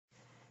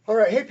All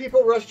right, hey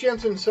people, Russ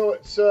Jensen. So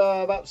it's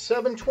about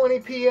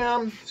 7:20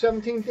 p.m.,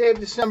 17th day of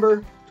December,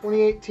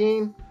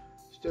 2018.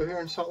 Still here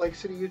in Salt Lake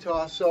City,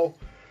 Utah. So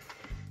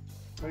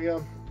I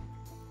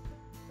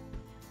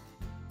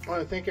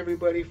want to thank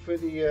everybody for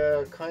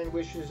the kind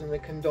wishes and the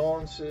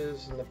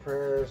condolences and the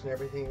prayers and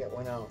everything that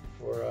went out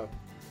for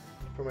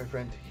my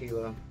friend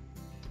Tequila.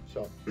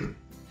 So.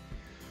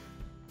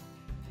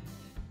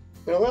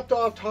 And I left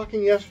off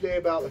talking yesterday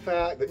about the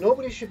fact that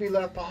nobody should be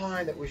left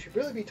behind, that we should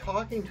really be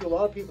talking to a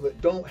lot of people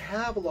that don't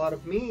have a lot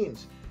of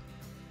means.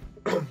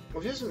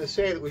 Which isn't to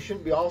say that we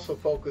shouldn't be also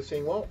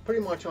focusing, well,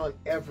 pretty much on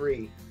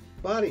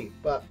everybody.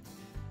 But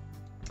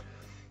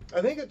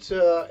I think it's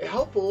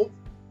helpful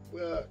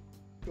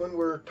when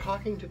we're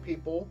talking to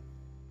people,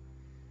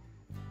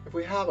 if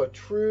we have a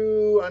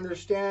true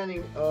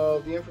understanding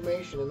of the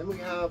information, and then we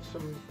have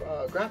some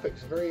graphics,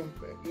 very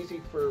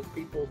easy for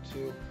people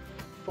to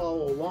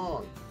follow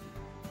along.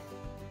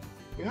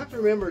 You have to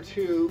remember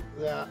too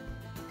that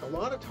a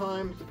lot of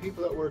times the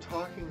people that we're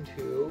talking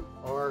to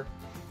are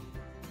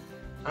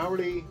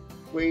hourly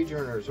wage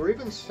earners or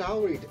even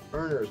salaried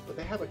earners, but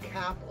they have a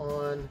cap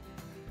on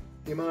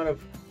the amount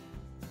of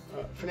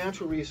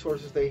financial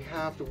resources they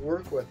have to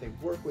work with. They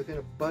work within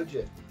a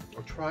budget,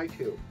 or try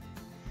to.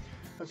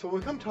 And so when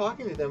we come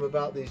talking to them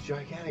about these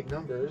gigantic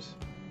numbers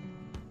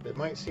that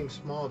might seem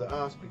small to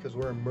us because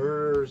we're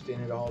immersed in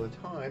it all the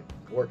time,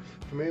 or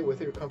familiar with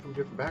it, or come from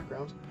different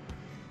backgrounds,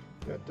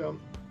 that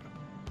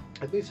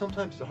I think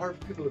sometimes it's hard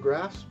for people to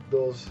grasp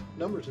those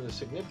numbers and the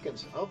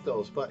significance of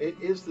those. But it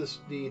is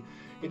the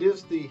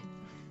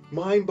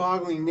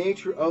mind-boggling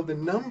nature of the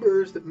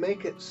numbers that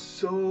make it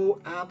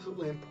so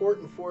absolutely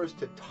important for us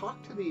to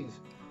talk to these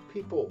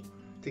people,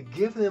 to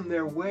give them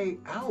their way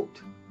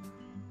out,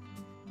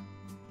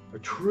 a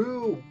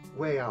true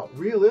way out,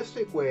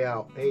 realistic way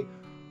out,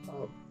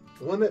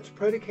 one that's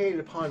predicated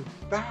upon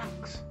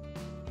facts.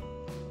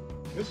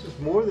 This is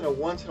more than a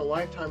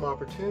once-in-a-lifetime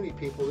opportunity,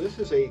 people. This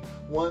is a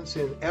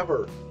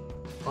once-in-ever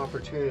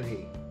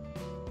opportunity.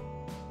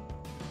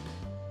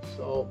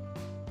 So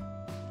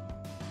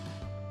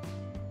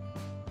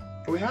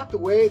we have to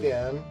weigh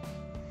then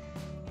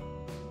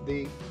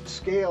the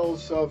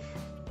scales of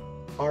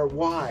our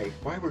why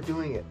we're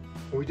doing it.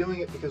 Are we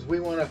doing it because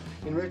we want to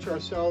enrich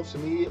ourselves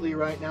immediately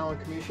right now on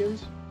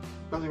commissions?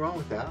 Nothing wrong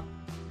with that.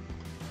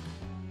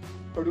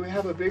 Or do we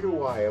have a bigger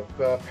why of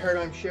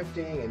paradigm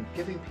shifting and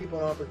giving people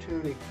an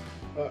opportunity,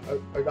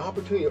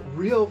 of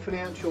real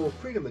financial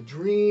freedom, a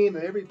dream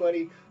that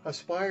everybody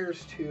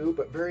aspires to,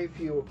 but very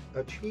few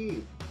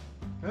achieve?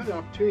 We have an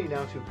opportunity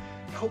now to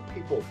help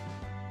people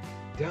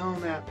down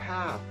that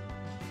path.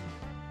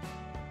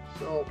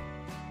 So,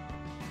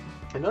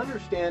 in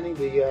understanding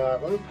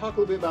let me talk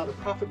a little bit about the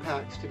Profit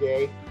Packs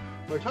today.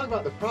 We're talking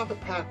about the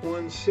Profit Pack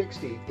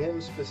 160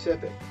 in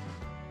specific.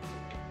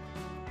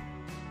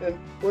 And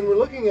when we're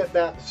looking at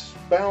that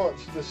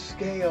balance, the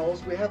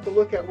scales, we have to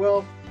look at,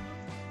 well,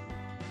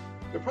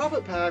 the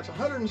Profit Pack's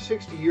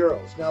 160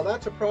 euros. Now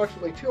that's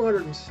approximately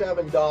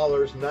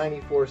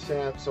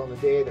 $207.94 on the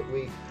day that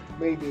we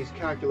made these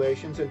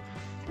calculations. And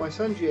my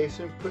son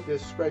Jason put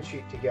this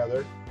spreadsheet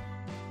together.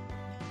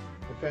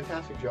 A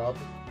fantastic job.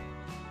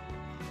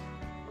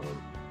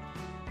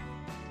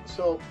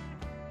 So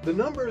the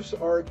numbers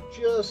are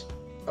just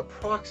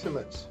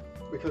approximates,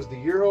 because the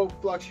euro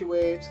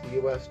fluctuates,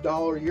 the US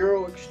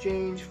dollar-euro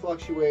exchange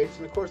fluctuates,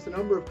 and of course the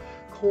number of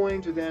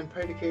coins are then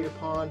predicated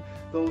upon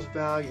those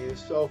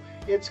values. So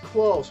it's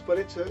close, but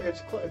it's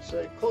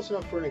close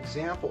enough for an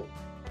example.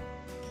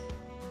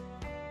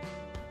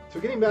 So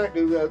getting back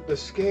to the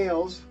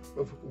scales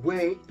of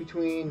weight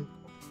between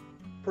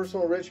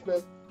personal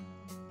enrichment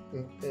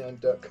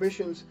and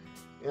commissions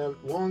and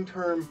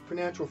long-term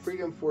financial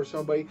freedom for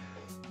somebody,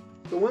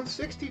 the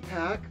 160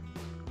 pack,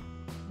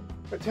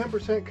 a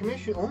 10%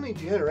 commission only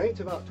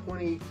generates about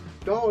 $20,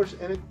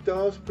 and it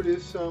does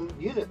produce some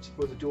units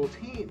for the dual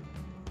team.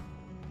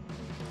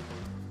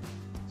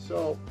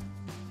 So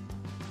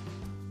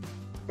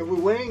if we're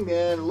weighing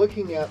then,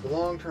 looking at the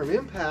long-term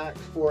impact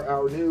for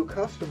our new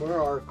customer,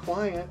 our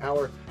client,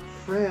 our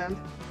friend,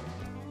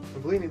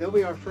 and believe me, they'll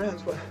be our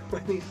friends when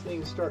these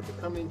things start to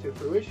come into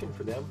fruition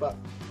for them. But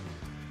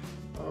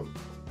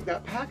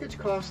that package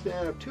cost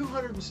then of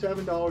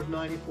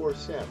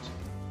 $207.94.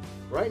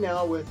 Right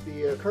now, with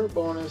the current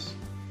bonus,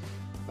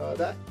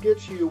 that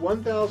gets you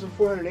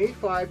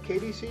 1,485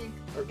 KBC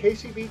or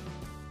KCB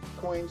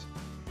coins.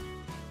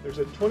 There's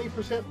a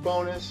 20%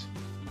 bonus.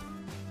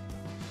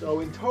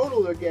 So in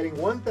total, they're getting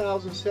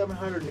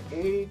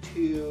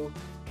 1,782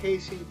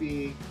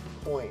 KCB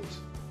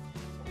coins.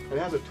 It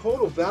has a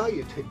total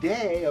value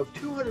today of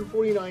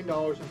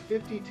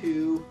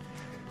 $249.52.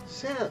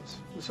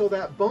 So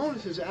that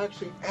bonus is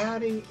actually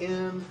adding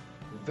in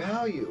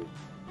value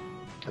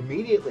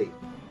immediately.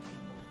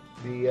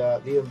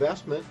 The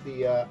investment,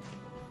 the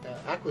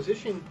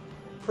acquisition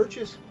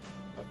purchase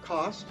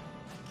cost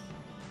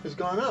has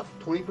gone up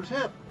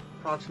 20%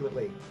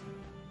 approximately.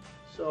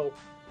 So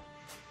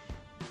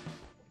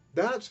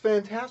that's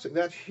fantastic.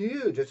 That's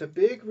huge. It's a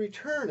big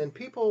return, and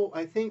people,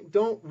 I think,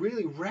 don't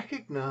really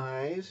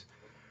recognize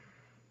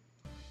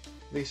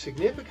the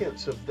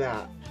significance of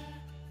that,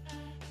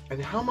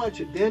 and how much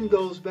it then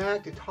goes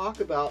back to talk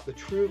about the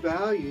true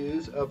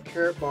values of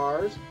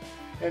Karatbars,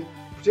 and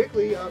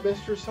particularly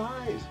Mr.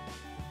 Size,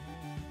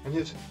 and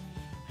his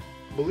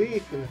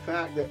belief in the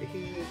fact that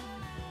he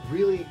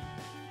really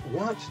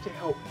wants to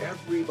help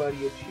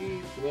everybody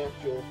achieve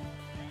financial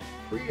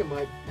freedom,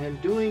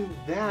 and doing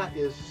that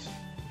is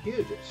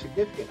huge. It's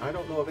significant. I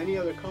don't know of any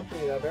other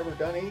company that I've ever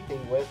done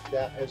anything with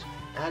that is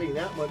adding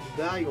that much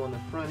value on the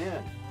front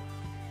end.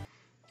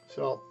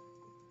 So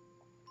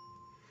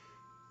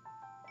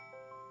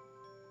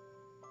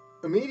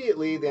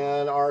immediately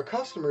then our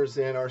customers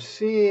then are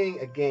seeing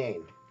a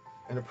gain,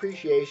 an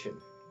appreciation.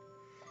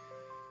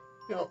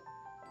 You know,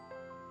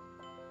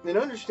 in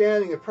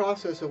understanding the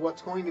process of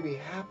what's going to be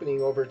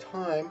happening over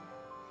time,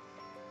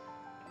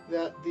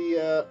 that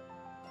the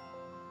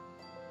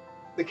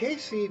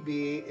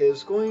KCB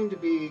is going to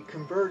be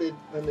converted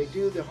when they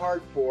do the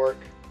hard fork,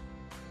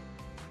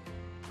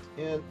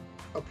 and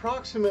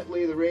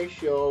approximately the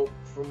ratio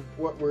from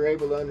what we're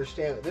able to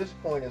understand at this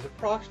point is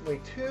approximately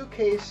 2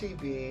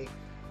 KCB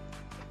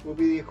will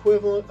be the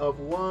equivalent of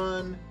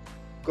 1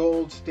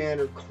 gold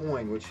standard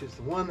coin, which is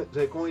the one that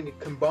they're going to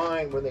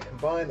combine when they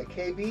combine the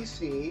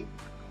KBC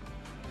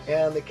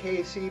and the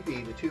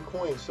KCB, the 2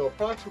 coins. So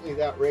approximately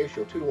that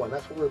ratio, 2 to 1.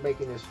 That's what we're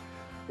making this.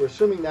 We're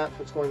assuming that's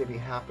what's going to be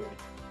happening.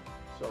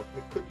 So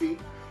it could be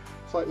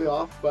slightly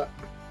off, but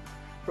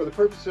for the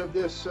purpose of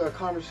this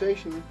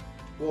conversation,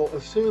 we'll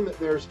assume that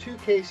there's 2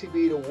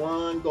 KCB to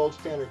 1 gold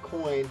standard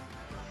coin.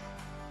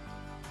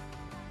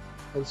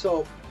 And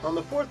so on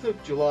the 4th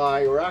of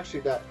July, or actually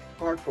that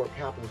hard fork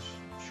happens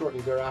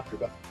shortly thereafter,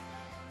 but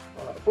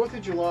 4th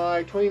of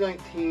July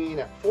 2019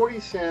 at 40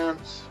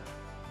 cents,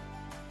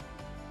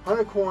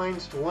 100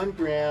 coins to 1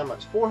 gram,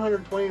 that's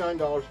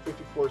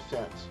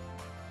 $429.54.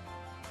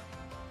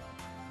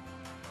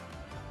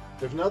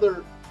 There's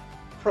another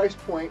price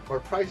point or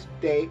price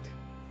date,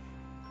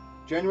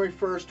 January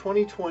 1st,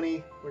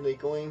 2020, when they're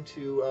going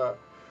to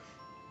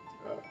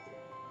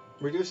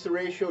reduce the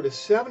ratio to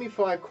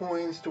 75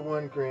 coins to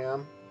 1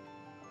 gram,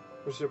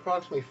 which is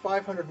approximately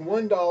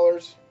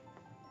 $501.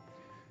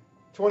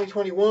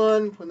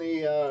 2021, when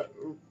they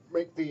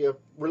make the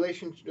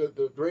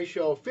the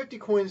ratio of 50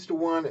 coins to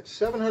 1 at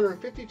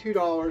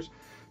 $752.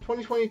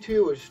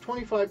 2022, which is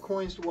 25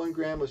 coins to 1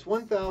 gram, was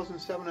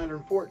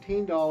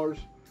 $1,714.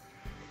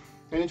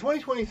 And in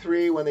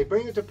 2023, when they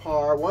bring it to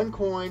par, 1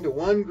 coin to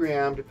 1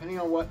 gram, depending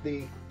on what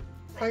the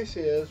price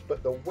is,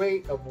 but the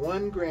weight of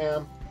 1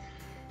 gram,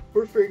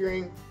 we're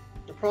figuring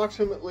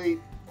approximately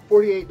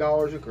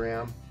 $48 a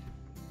gram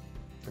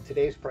in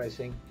today's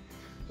pricing.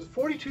 It's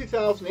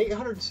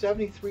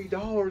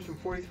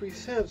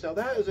 $42,873.43. Now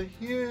that is a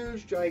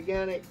huge,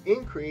 gigantic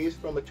increase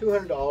from a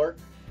 $200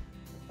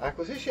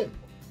 acquisition.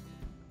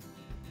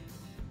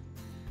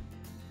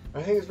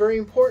 I think it's very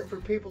important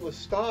for people to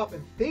stop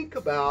and think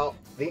about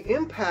the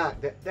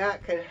impact that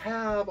that could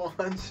have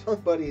on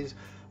somebody's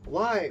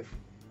life.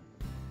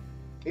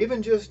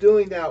 Even just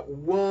doing that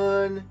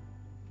one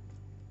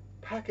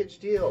package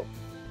deal.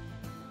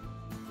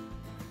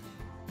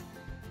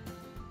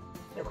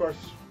 And of course,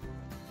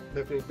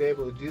 if they'd be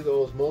able to do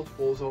those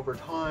multiples over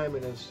time,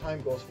 and as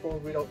time goes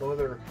forward, we don't know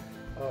whether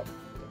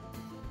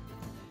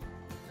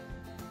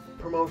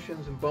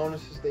promotions and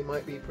bonuses they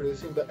might be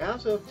producing, but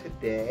as of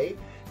today,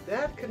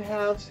 that could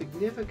have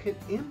significant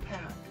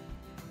impact.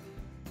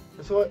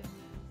 And so it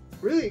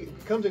really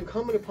becomes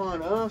incumbent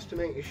upon us to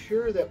make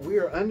sure that we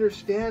are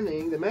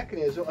understanding the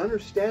mechanism,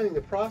 understanding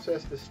the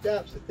process, the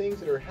steps, the things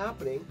that are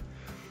happening,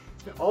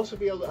 and also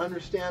be able to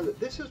understand that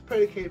this is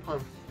predicated upon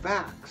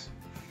facts,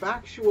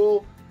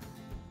 factual,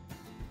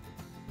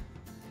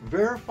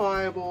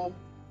 verifiable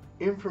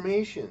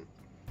information,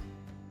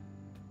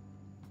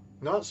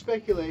 not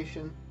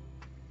speculation,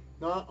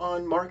 not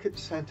on market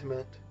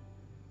sentiment,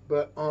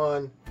 but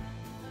on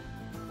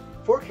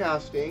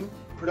forecasting,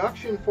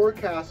 production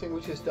forecasting,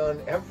 which is done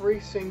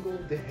every single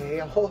day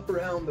all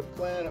around the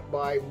planet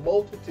by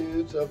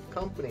multitudes of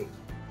companies.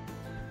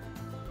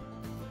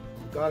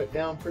 Got it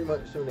down pretty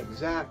much to an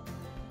exact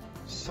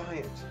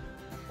science.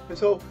 And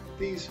so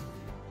these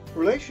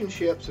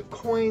relationships of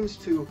coins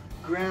to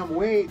gram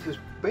weight is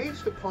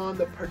based upon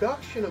the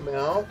production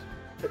amount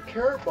that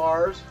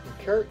Karatbars, the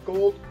Karat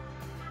Gold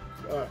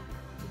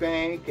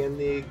Bank, and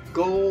the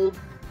Gold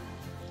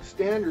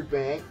Standard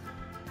Bank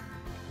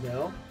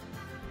now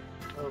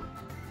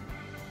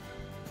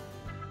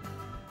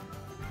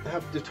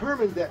have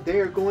determined that they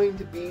are going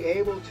to be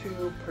able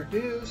to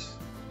produce,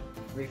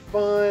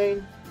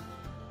 refine,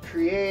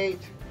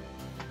 create,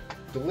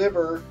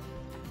 deliver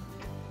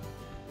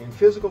in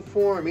physical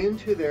form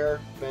into their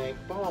bank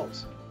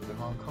vaults, either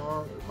Hong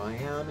Kong or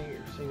Miami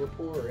or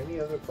Singapore or any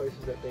other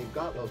places that they've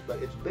got those.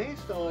 But it's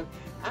based on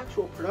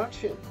actual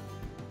production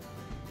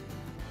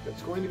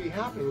that's going to be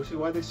happening, which is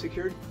why they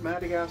secured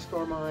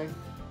Madagascar mine,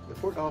 the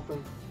Port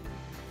Dolphin,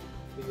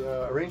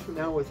 the arrangement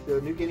now with the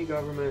New Guinea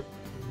government,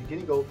 the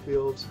Guinea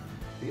Goldfields,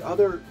 the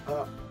other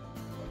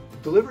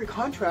delivery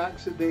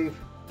contracts that they've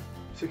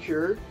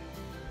secured,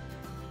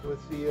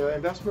 with the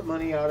investment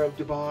money out of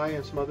Dubai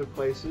and some other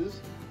places,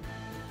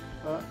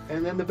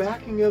 and then the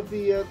backing of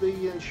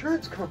the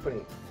insurance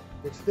company,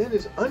 which then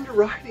is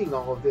underwriting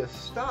all of this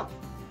stuff.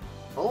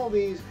 All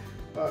these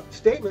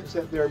statements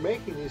that they're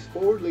making, these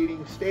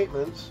forward-leading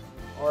statements,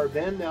 are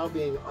then now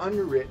being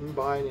underwritten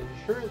by an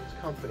insurance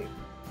company.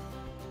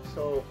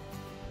 So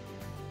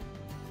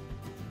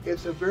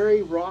it's a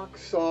very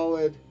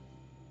rock-solid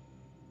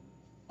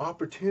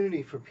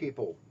opportunity for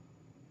people.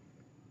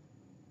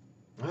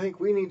 I think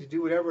we need to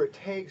do whatever it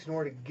takes in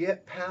order to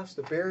get past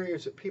the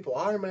barriers that people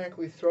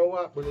automatically throw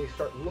up when they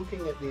start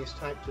looking at these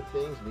types of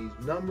things, and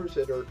these numbers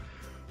that are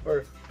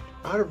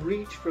out of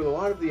reach for a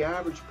lot of the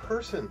average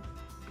person.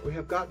 We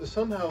have got to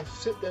somehow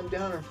sit them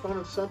down in front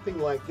of something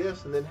like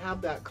this and then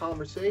have that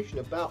conversation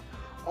about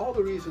all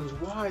the reasons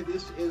why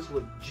this is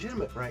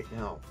legitimate right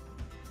now.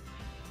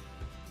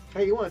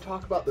 Hey, you want to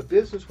talk about the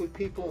business with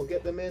people and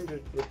get them in to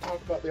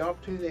talk about the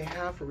opportunity they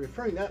have for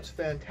referring, that's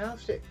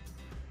fantastic.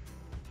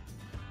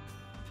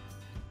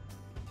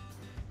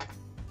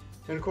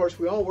 And of course,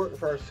 we all work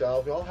for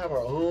ourselves. We all have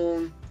our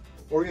own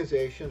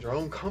organizations, our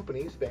own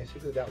companies,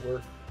 basically, that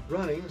we're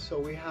running. So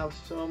we have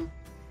some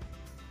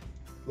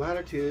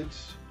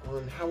latitudes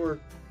on how we're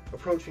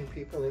approaching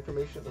people and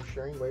information that we're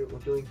sharing, the way that we're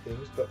doing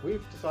things. But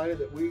we've decided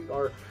that we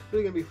are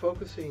really going to be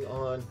focusing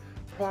on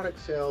product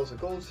sales, the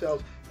gold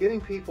sales,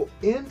 getting people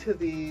into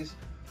these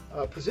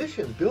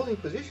positions, building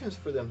positions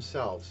for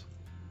themselves.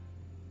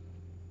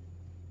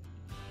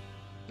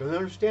 And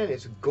understand,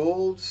 it's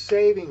gold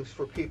savings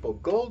for people.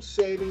 Gold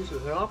savings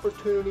is an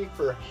opportunity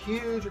for a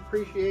huge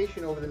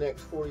appreciation over the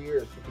next 4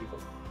 years for people.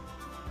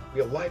 It'll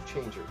be a life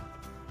changer.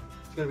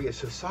 It's going to be a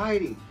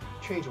society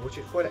changer, which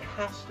is what it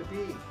has to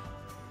be.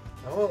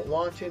 I won't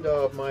launch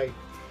into my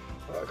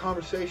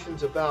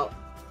conversations about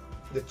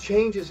the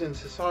changes in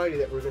society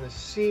that we're going to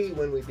see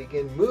when we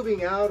begin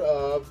moving out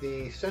of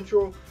the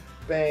central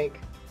bank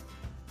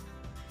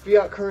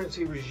fiat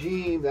currency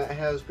regime that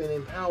has been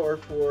in power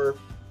for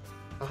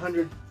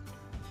 100+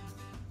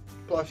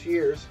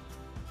 years.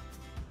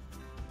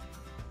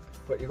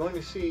 But you're going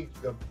to see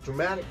the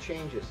dramatic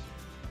changes,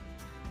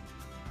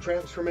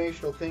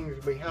 transformational things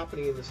will be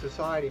happening in the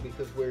society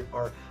because we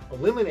are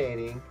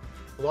eliminating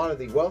a lot of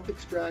the wealth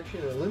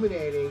extraction,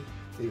 eliminating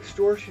the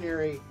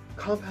extortionary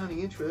compounding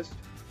interest,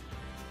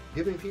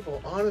 giving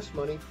people honest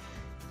money,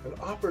 an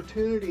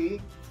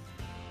opportunity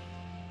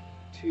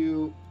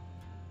to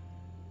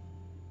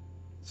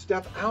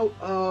step out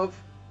of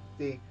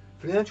the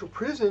financial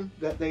prison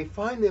that they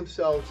find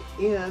themselves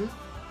in.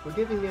 We're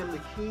giving them the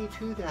key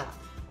to that.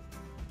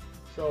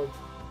 So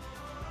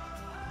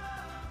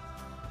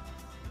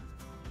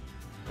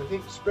I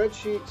think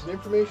spreadsheets and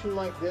information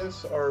like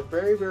this are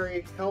very,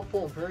 very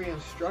helpful and very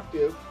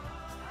instructive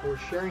for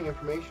sharing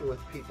information with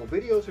people.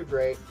 Videos are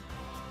great,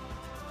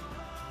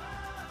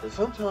 but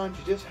sometimes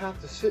you just have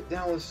to sit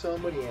down with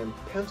somebody and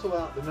pencil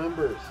out the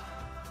numbers,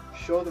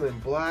 show them in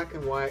black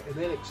and white, and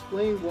then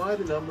explain why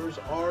the numbers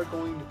are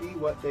going to be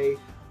what they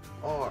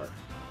are.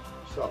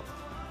 So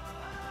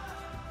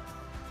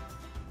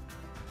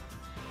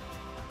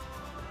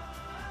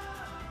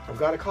I've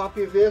got a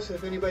copy of this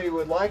if anybody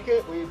would like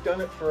it. We've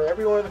done it for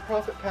every one of the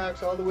profit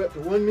packs all the way up to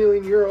 €1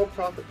 million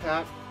profit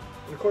pack.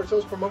 And of course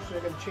those promotions are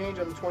going to change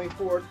on the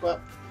 24th,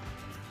 but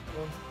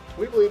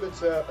we believe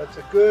it's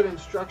a good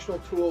instructional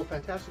tool,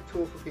 fantastic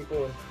tool for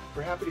people, and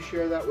we're happy to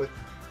share that with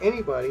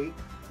anybody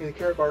in the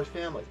Karatbars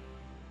family.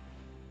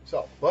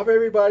 So love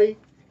everybody,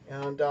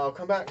 and I'll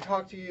come back and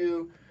talk to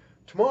you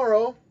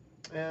tomorrow,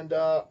 and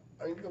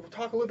we'll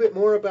talk a little bit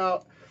more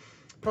about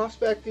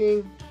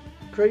prospecting,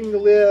 creating the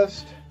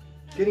list,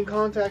 getting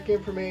contact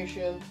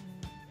information,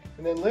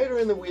 and then later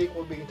in the week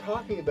we'll be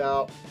talking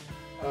about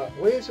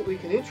ways that we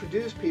can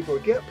introduce people,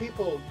 get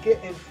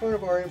in front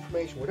of our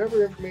information,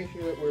 whatever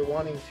information that we're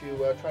wanting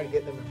to try to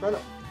get them in front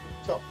of.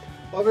 So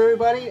love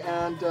everybody,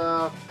 and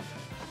have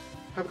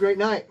a great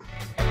night.